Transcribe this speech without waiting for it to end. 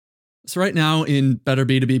So right now in Better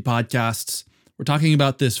B2B Podcasts, we're talking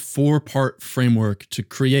about this 4-part framework to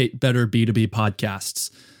create better B2B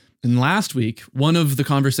podcasts. And last week, one of the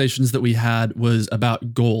conversations that we had was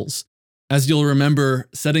about goals. As you'll remember,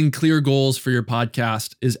 setting clear goals for your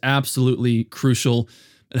podcast is absolutely crucial.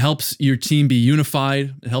 It helps your team be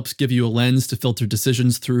unified. It helps give you a lens to filter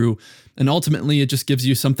decisions through. And ultimately, it just gives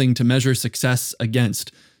you something to measure success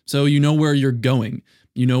against. So you know where you're going.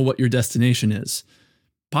 You know what your destination is.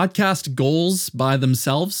 Podcast goals by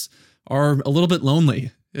themselves are a little bit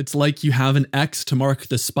lonely. It's like you have an X to mark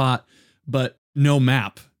the spot, but no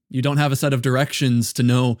map. You don't have a set of directions to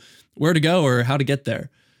know where to go or how to get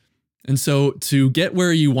there. And so to get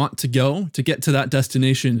where you want to go, to get to that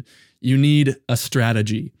destination, you need a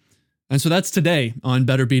strategy. And so that's today on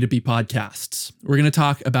Better B2B Podcasts. We're going to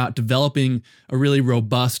talk about developing a really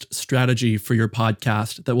robust strategy for your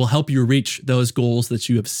podcast that will help you reach those goals that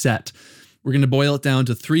you have set. We're going to boil it down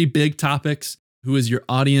to 3 big topics. Who is your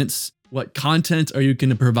audience? What content are you going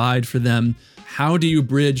to provide for them? How do you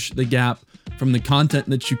bridge the gap from the content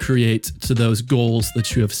that you create to those goals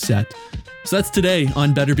that you have set? So that's today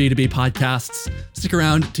on Better B2B Podcasts. Stick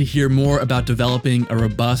around to hear more about developing a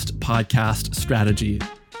robust podcast strategy.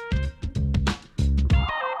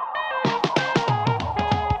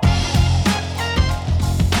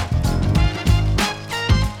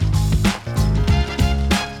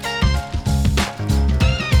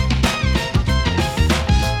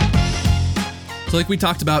 So like we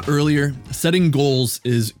talked about earlier, setting goals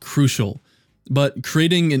is crucial, but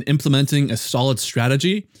creating and implementing a solid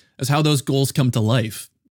strategy is how those goals come to life.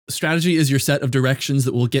 Strategy is your set of directions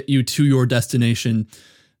that will get you to your destination.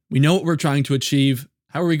 We know what we're trying to achieve.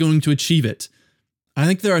 How are we going to achieve it? I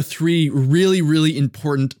think there are 3 really, really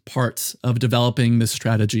important parts of developing this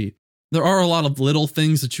strategy. There are a lot of little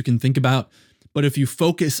things that you can think about, but if you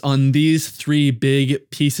focus on these 3 big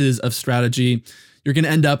pieces of strategy, you're going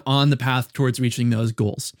to end up on the path towards reaching those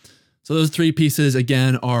goals. So those 3 pieces,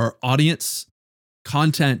 again, are audience,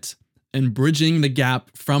 content, and bridging the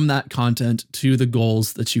gap from that content to the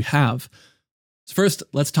goals that you have. So first,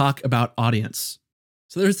 let's talk about audience.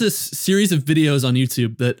 So there's this series of videos on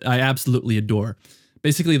YouTube that I absolutely adore.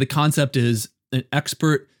 Basically, the concept is an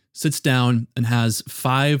expert sits down and has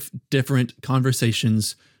 5 different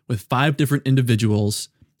conversations with 5 different individuals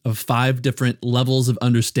of 5 different levels of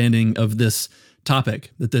understanding of this topic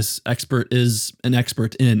that this expert is an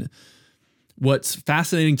expert in. What's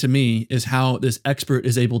fascinating to me is how this expert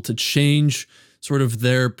is able to change sort of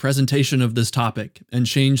their presentation of this topic and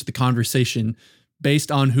change the conversation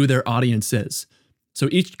based on who their audience is. So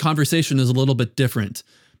each conversation is a little bit different.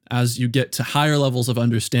 As you get to higher levels of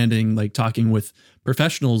understanding, like talking with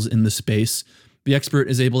professionals in the space, the expert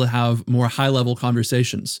is able to have more high-level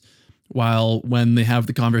conversations. While when they have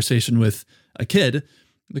the conversation with a kid,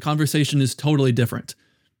 the conversation is totally different.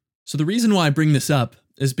 So the reason why I bring this up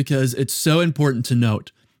is because it's so important to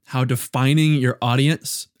note how defining your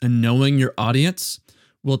audience and knowing your audience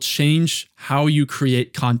will change how you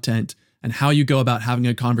create content and how you go about having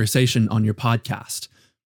a conversation on your podcast.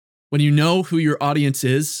 When you know who your audience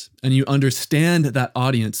is and you understand that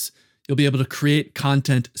audience, you'll be able to create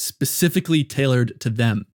content specifically tailored to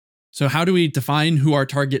them. So how do we define who our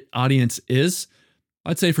target audience is?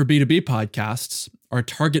 I'd say for B2B podcasts, our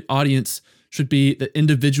target audience should be the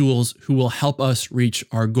individuals who will help us reach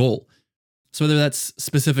our goal. So whether that's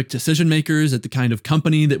specific decision makers at the kind of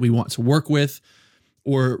company that we want to work with,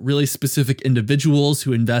 or really specific individuals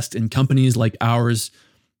who invest in companies like ours,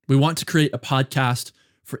 we want to create a podcast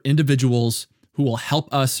for individuals who will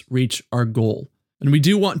help us reach our goal. And we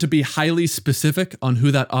do want to be highly specific on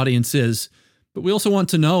who that audience is, but we also want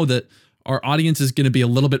to know that our audience is going to be a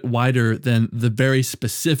little bit wider than the very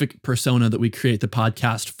specific persona that we create the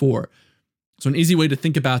podcast for. So an easy way to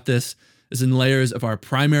think about this is in layers of our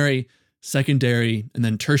primary, secondary, and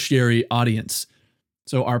then tertiary audience.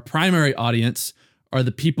 So our primary audience are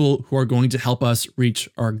the people who are going to help us reach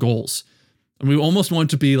our goals. And we almost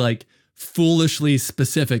want to be like foolishly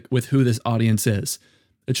specific with who this audience is.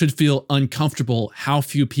 It should feel uncomfortable how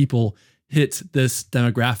few people hit this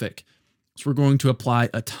demographic. So we're going to apply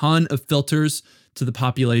a ton of filters to the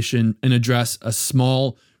population and address a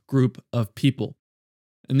small group of people.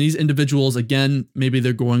 And these individuals, again, maybe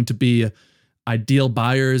they're going to be ideal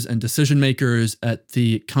buyers and decision makers at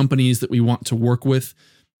the companies that we want to work with.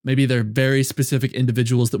 Maybe they're very specific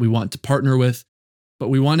individuals that we want to partner with, but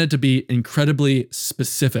we want it to be incredibly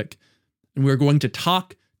specific. And we're going to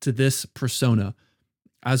talk to this persona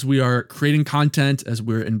as we are creating content, as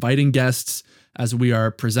we're inviting guests, as we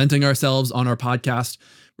are presenting ourselves on our podcast.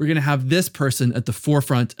 We're going to have this person at the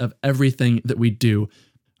forefront of everything that we do.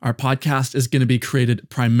 Our podcast is going to be created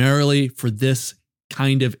primarily for this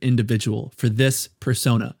kind of individual, for this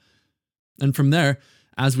persona. And from there,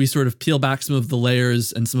 as we sort of peel back some of the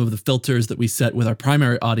layers and some of the filters that we set with our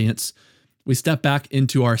primary audience, we step back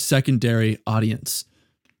into our secondary audience.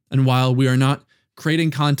 And while we are not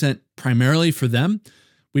creating content primarily for them,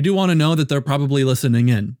 we do want to know that they're probably listening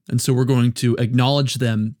in. And so we're going to acknowledge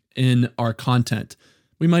them in our content.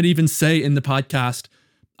 We might even say in the podcast,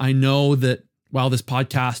 I know that while this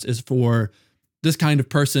podcast is for this kind of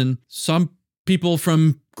person, some people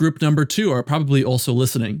from group number 2 are probably also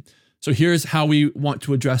listening. So here's how we want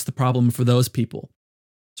to address the problem for those people.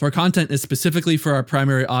 So our content is specifically for our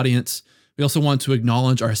primary audience. We also want to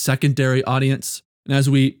acknowledge our secondary audience. And as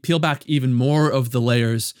we peel back even more of the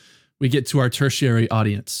layers, we get to our tertiary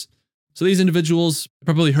audience. So these individuals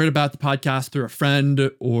probably heard about the podcast through a friend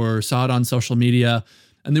or saw it on social media,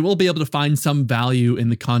 and they will be able to find some value in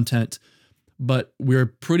the content, but we're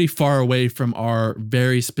pretty far away from our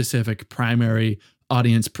very specific primary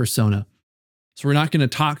audience persona. So we're not going to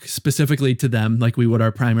talk specifically to them like we would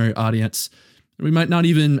our primary audience. We might not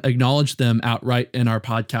even acknowledge them outright in our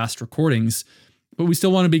podcast recordings, but we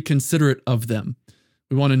still want to be considerate of them.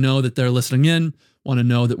 We want to know that they're listening in, want to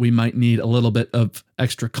know that we might need a little bit of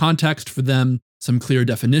extra context for them, some clear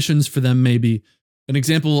definitions for them maybe. An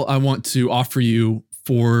example I want to offer you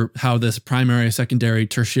for how this primary, secondary,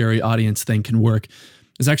 tertiary audience thing can work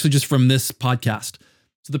is actually just from this podcast.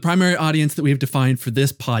 So the primary audience that we have defined for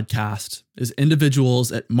this podcast is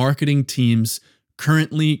individuals at marketing teams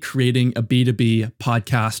currently creating a B2B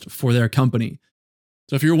podcast for their company.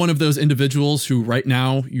 So if you're one of those individuals who right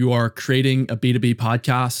now you are creating a B2B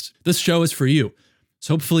podcast, this show is for you.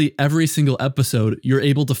 So hopefully every single episode, you're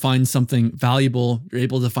able to find something valuable. You're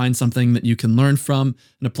able to find something that you can learn from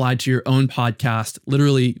and apply to your own podcast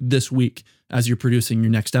literally this week as you're producing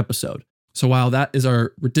your next episode. So while that is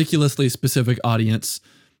our ridiculously specific audience,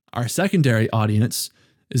 our secondary audience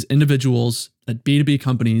is individuals at B2B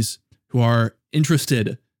companies who are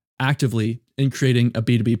interested actively in creating a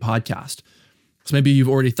B2B podcast. So maybe you've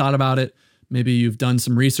already thought about it. Maybe you've done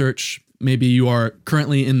some research. Maybe you are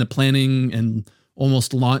currently in the planning and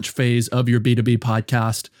almost launch phase of your B2B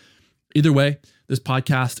podcast. Either way, this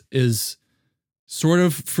podcast is sort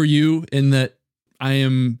of for you in that I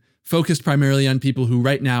am focused primarily on people who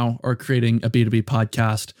right now are creating a B2B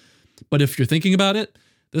podcast. But if you're thinking about it,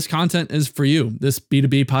 this content is for you. This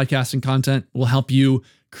B2B podcasting content will help you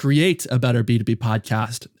create a better B2B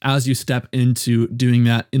podcast as you step into doing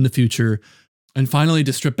that in the future. And finally,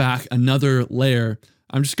 to strip back another layer,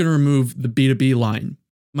 I'm just going to remove the B2B line.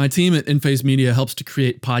 My team at InPhase Media helps to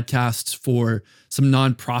create podcasts for some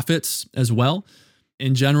nonprofits as well.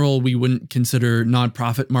 In general, we wouldn't consider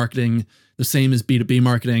nonprofit marketing the same as B2B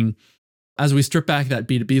marketing. As we strip back that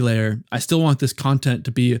B2B layer, I still want this content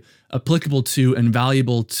to be applicable to and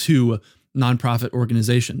valuable to nonprofit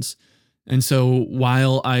organizations. And so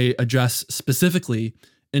while I address specifically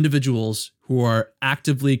individuals who are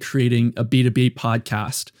actively creating a B2B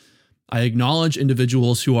podcast, I acknowledge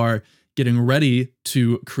individuals who are getting ready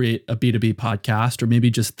to create a B2B podcast, or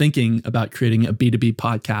maybe just thinking about creating a B2B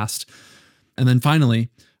podcast. And then finally,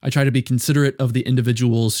 I try to be considerate of the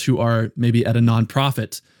individuals who are maybe at a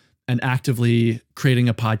nonprofit and actively creating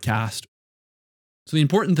a podcast. So the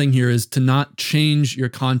important thing here is to not change your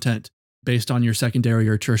content based on your secondary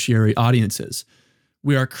or tertiary audiences.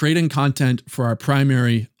 We are creating content for our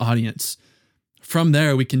primary audience. From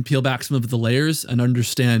there, we can peel back some of the layers and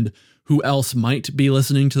understand who else might be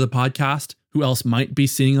listening to the podcast, who else might be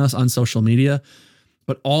seeing us on social media,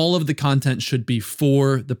 but all of the content should be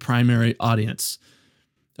for the primary audience.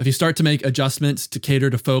 If you start to make adjustments to cater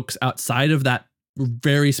to folks outside of that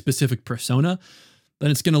very specific persona,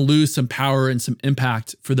 then it's going to lose some power and some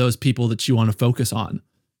impact for those people that you want to focus on.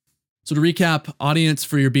 So to recap, audience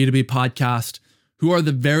for your B2B podcast, who are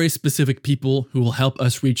the very specific people who will help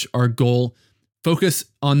us reach our goal? Focus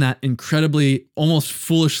on that incredibly, almost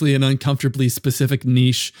foolishly and uncomfortably specific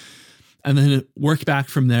niche, and then work back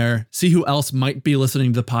from there. See who else might be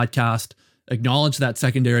listening to the podcast, acknowledge that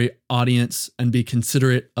secondary audience, and be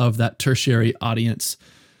considerate of that tertiary audience.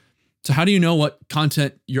 So how do you know what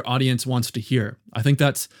content your audience wants to hear? I think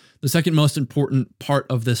that's the second most important part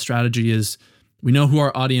of this strategy is we know who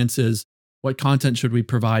our audience is. What content should we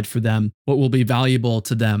provide for them? What will be valuable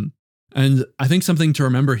to them? And I think something to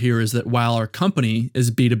remember here is that while our company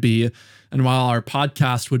is B2B and while our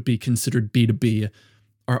podcast would be considered B2B,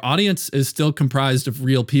 our audience is still comprised of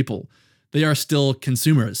real people. They are still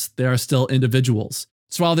consumers. They are still individuals.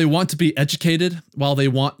 So while they want to be educated, while they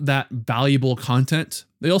want that valuable content,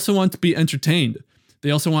 they also want to be entertained.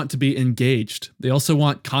 They also want to be engaged. They also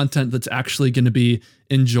want content that's actually going to be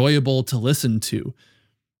enjoyable to listen to.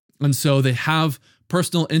 And so they have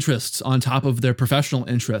personal interests on top of their professional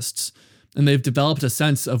interests. And they've developed a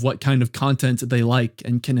sense of what kind of content they like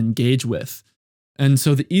and can engage with. And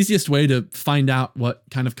so the easiest way to find out what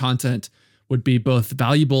kind of content would be both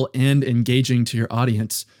valuable and engaging to your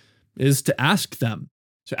audience is to ask them.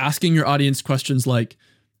 So asking your audience questions like,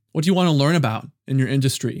 what do you want to learn about in your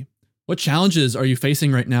industry? What challenges are you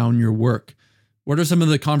facing right now in your work? What are some of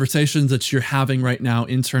the conversations that you're having right now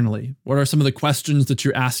internally? What are some of the questions that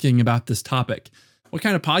you're asking about this topic? What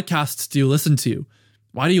kind of podcasts do you listen to?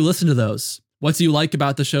 Why do you listen to those? What do you like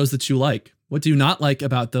about the shows that you like? What do you not like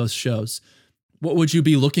about those shows? What would you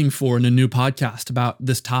be looking for in a new podcast about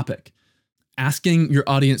this topic? Asking your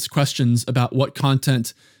audience questions about what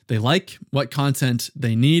content they like, what content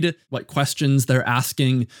they need, what questions they're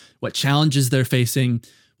asking, what challenges they're facing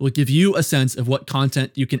will give you a sense of what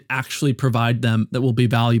content you can actually provide them that will be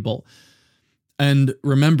valuable. And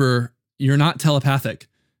remember, you're not telepathic,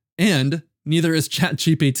 and neither is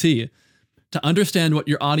ChatGPT. To understand what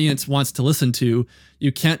your audience wants to listen to,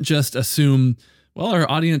 you can't just assume, well, our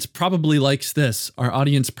audience probably likes this, our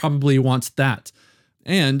audience probably wants that.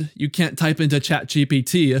 And you can't type into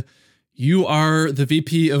ChatGPT, you are the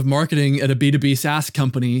VP of marketing at a B2B SaaS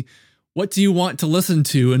company. What do you want to listen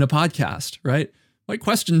to in a podcast, right? What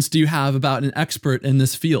questions do you have about an expert in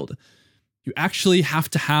this field? You actually have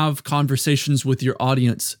to have conversations with your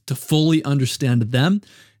audience to fully understand them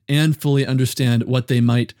and fully understand what they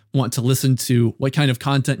might want to listen to, what kind of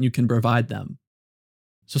content you can provide them.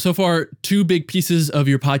 So far, two big pieces of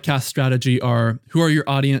your podcast strategy are who are your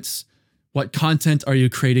audience? What content are you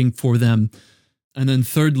creating for them? And then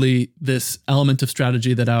thirdly, this element of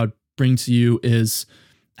strategy that I would bring to you is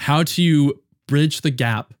how do you bridge the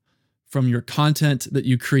gap from your content that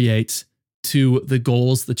you create to the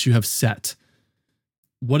goals that you have set?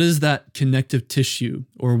 What is that connective tissue,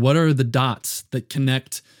 or what are the dots that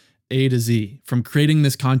connect A to Z from creating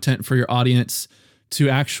this content for your audience to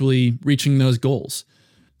actually reaching those goals?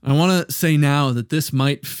 I want to say now that this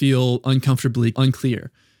might feel uncomfortably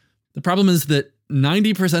unclear. The problem is that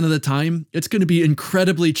 90% of the time, it's going to be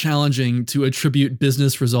incredibly challenging to attribute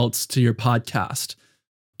business results to your podcast.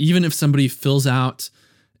 Even if somebody fills out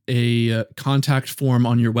a contact form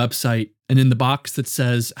on your website, and in the box that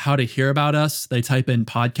says how to hear about us, they type in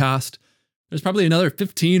podcast, there's probably another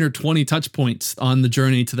 15 or 20 touch points on the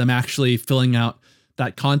journey to them actually filling out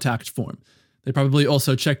that contact form. They probably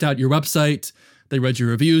also checked out your website, they read your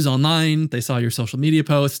reviews online, they saw your social media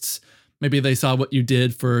posts, maybe they saw what you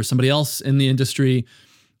did for somebody else in the industry.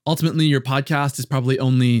 Ultimately, your podcast is probably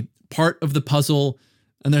only part of the puzzle,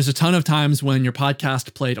 and there's a ton of times when your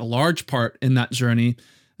podcast played a large part in that journey,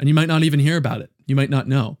 and you might not even hear about it. You might not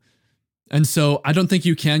know. And so I don't think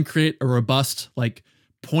you can create a robust, like,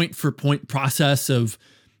 point for point process of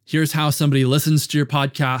here's how somebody listens to your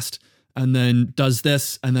podcast and then does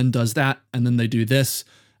this and then does that and then they do this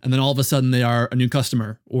and then all of a sudden they are a new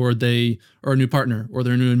customer or they are a new partner or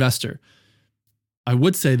they're a new investor. I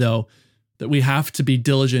would say though that we have to be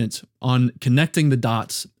diligent on connecting the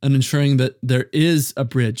dots and ensuring that there is a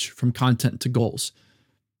bridge from content to goals.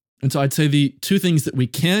 And so I'd say the two things that we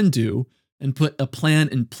can do and put a plan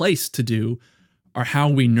in place to do are how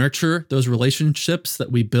we nurture those relationships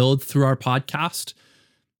that we build through our podcast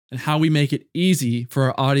and how we make it easy for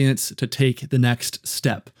our audience to take the next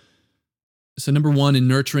step. So number one, in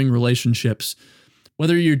nurturing relationships,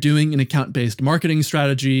 whether you're doing an account-based marketing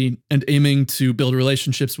strategy and aiming to build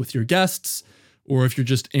relationships with your guests, or if you're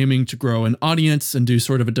just aiming to grow an audience and do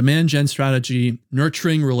sort of a demand gen strategy,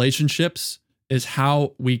 nurturing relationships is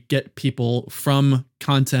how we get people from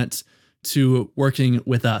content to working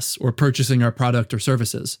with us or purchasing our product or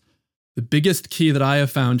services. The biggest key that I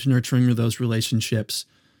have found to nurturing those relationships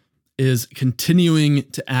is continuing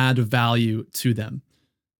to add value to them.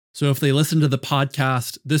 So if they listen to the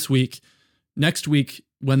podcast this week, next week,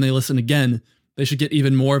 when they listen again, they should get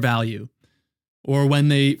even more value. Or when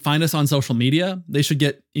they find us on social media, they should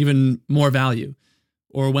get even more value.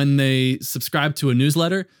 Or when they subscribe to a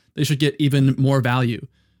newsletter, they should get even more value.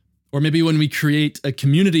 Or maybe when we create a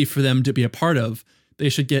community for them to be a part of, they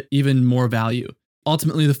should get even more value.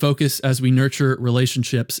 Ultimately, the focus as we nurture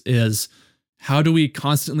relationships is how do we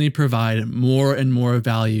constantly provide more and more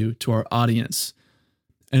value to our audience?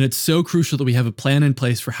 And it's so crucial that we have a plan in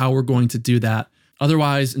place for how we're going to do that.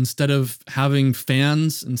 Otherwise, instead of having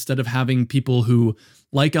fans, instead of having people who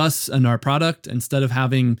like us and our product, instead of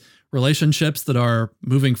having relationships that are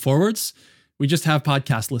moving forwards, we just have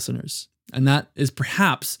podcast listeners. And that is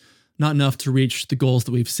perhaps not enough to reach the goals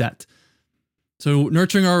that we've set. So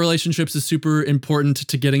nurturing our relationships is super important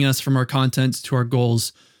to getting us from our content to our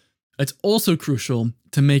goals. It's also crucial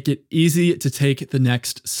to make it easy to take the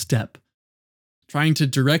next step. Trying to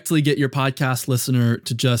directly get your podcast listener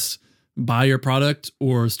to just buy your product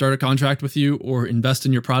or start a contract with you or invest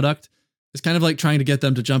in your product is kind of like trying to get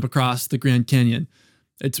them to jump across the Grand Canyon.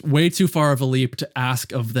 It's way too far of a leap to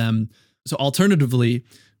ask of them. So alternatively,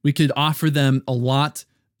 we could offer them a lot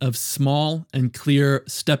of small and clear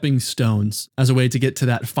stepping stones as a way to get to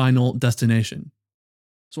that final destination.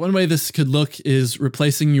 So one way this could look is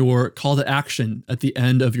replacing your call to action at the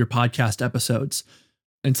end of your podcast episodes.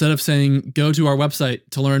 Instead of saying, go to our website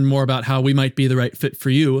to learn more about how we might be the right fit for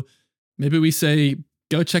you, maybe we say,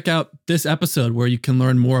 go check out this episode where you can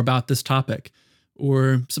learn more about this topic,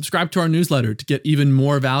 or subscribe to our newsletter to get even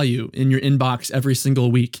more value in your inbox every single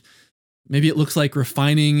week. Maybe it looks like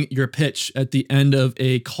refining your pitch at the end of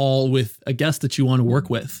a call with a guest that you want to work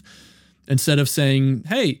with. Instead of saying,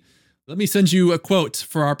 hey, let me send you a quote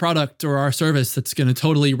for our product or our service that's going to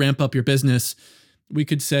totally ramp up your business, we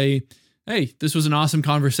could say, hey, this was an awesome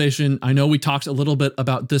conversation. I know we talked a little bit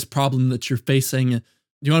about this problem that you're facing. Do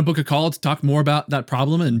you want to book a call to talk more about that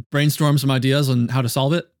problem and brainstorm some ideas on how to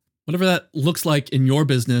solve it? Whatever that looks like in your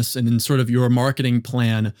business and in sort of your marketing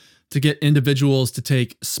plan to get individuals to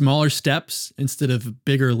take smaller steps instead of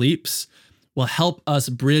bigger leaps will help us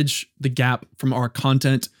bridge the gap from our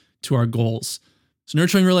content to our goals. So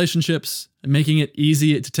nurturing relationships and making it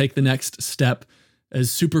easy to take the next step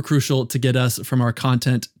is super crucial to get us from our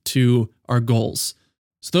content to our goals.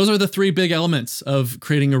 So those are the three big elements of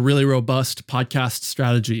creating a really robust podcast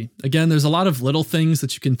strategy. Again, there's a lot of little things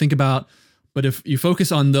that you can think about, but if you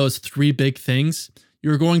focus on those three big things,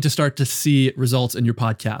 you're going to start to see results in your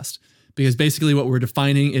podcast. Because basically what we're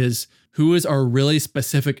defining is who is our really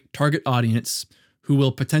specific target audience who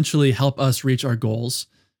will potentially help us reach our goals.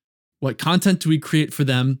 What content do we create for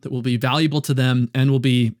them that will be valuable to them and will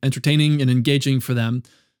be entertaining and engaging for them?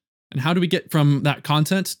 And how do we get from that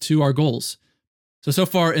content to our goals? So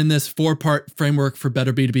far in this 4-part framework for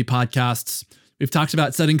better B2B podcasts, we've talked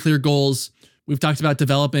about setting clear goals. We've talked about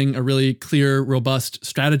developing a really clear, robust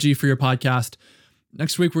strategy for your podcast.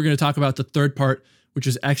 Next week, we're going to talk about the third part, which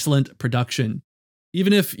is excellent production.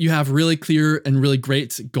 Even if you have really clear and really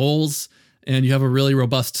great goals and you have a really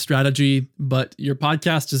robust strategy, but your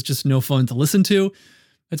podcast is just no fun to listen to,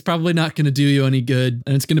 it's probably not going to do you any good.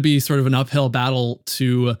 And it's going to be sort of an uphill battle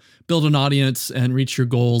to build an audience and reach your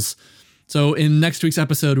goals. So in next week's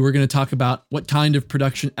episode, we're going to talk about what kind of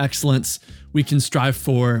production excellence we can strive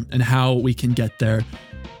for and how we can get there.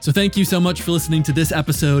 So thank you so much for listening to this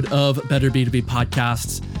episode of Better B2B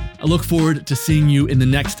Podcasts. I look forward to seeing you in the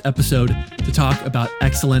next episode to talk about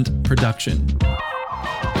excellent production.